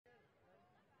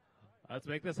Let's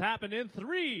make this happen in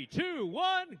 3, 2,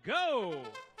 1, go!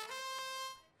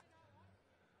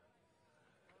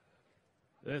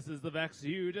 This is the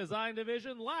VEXU Design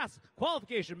Division. Last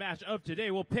qualification match of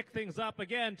today. We'll pick things up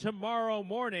again tomorrow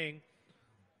morning.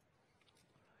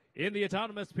 In the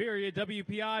autonomous period,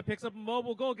 WPI picks up a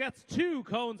mobile goal, gets 2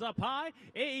 cones up high.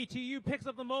 AATU picks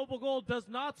up the mobile goal, does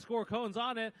not score cones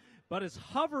on it, but is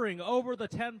hovering over the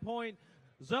 10-point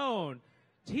zone,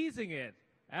 teasing it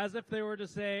as if they were to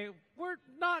say, we're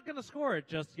not going to score it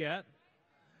just yet.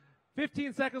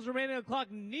 15 seconds remaining on the clock.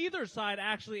 Neither side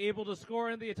actually able to score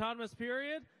in the autonomous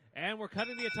period. And we're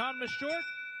cutting the autonomous short.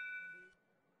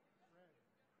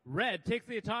 Red takes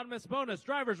the autonomous bonus.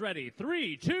 Drivers ready.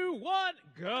 3, 2, 1,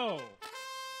 go.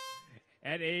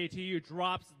 And AATU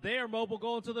drops their mobile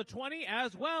goal into the 20,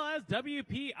 as well as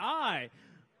WPI.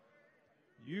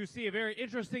 You see a very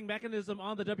interesting mechanism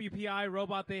on the WPI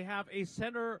robot. They have a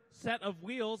center set of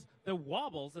wheels that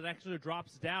wobbles. It actually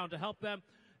drops down to help them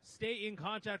stay in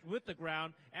contact with the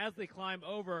ground as they climb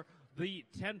over the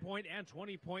 10-point and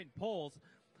 20-point poles.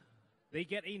 They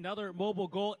get another mobile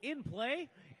goal in play,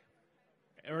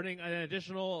 earning an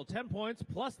additional 10 points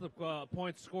plus the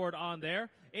points scored on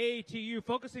there. AATU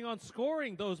focusing on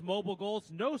scoring those mobile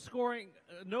goals. No scoring,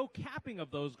 no capping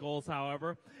of those goals,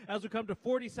 however. As we come to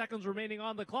 40 seconds remaining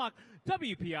on the clock,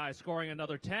 WPI scoring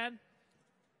another 10.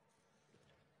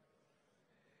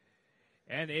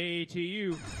 And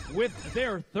AATU with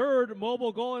their third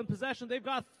mobile goal in possession. They've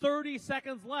got 30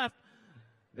 seconds left.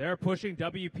 They're pushing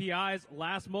WPI's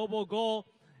last mobile goal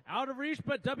out of reach,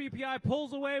 but WPI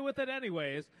pulls away with it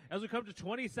anyways. As we come to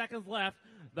 20 seconds left,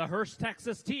 the Hurst,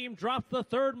 Texas team drops the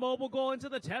third mobile goal into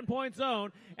the 10-point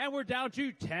zone, and we're down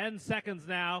to 10 seconds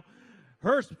now.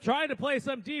 Hurst trying to play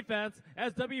some defense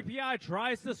as WPI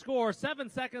tries to score. 7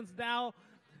 seconds now.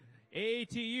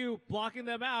 AATU blocking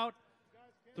them out.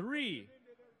 3,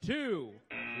 2,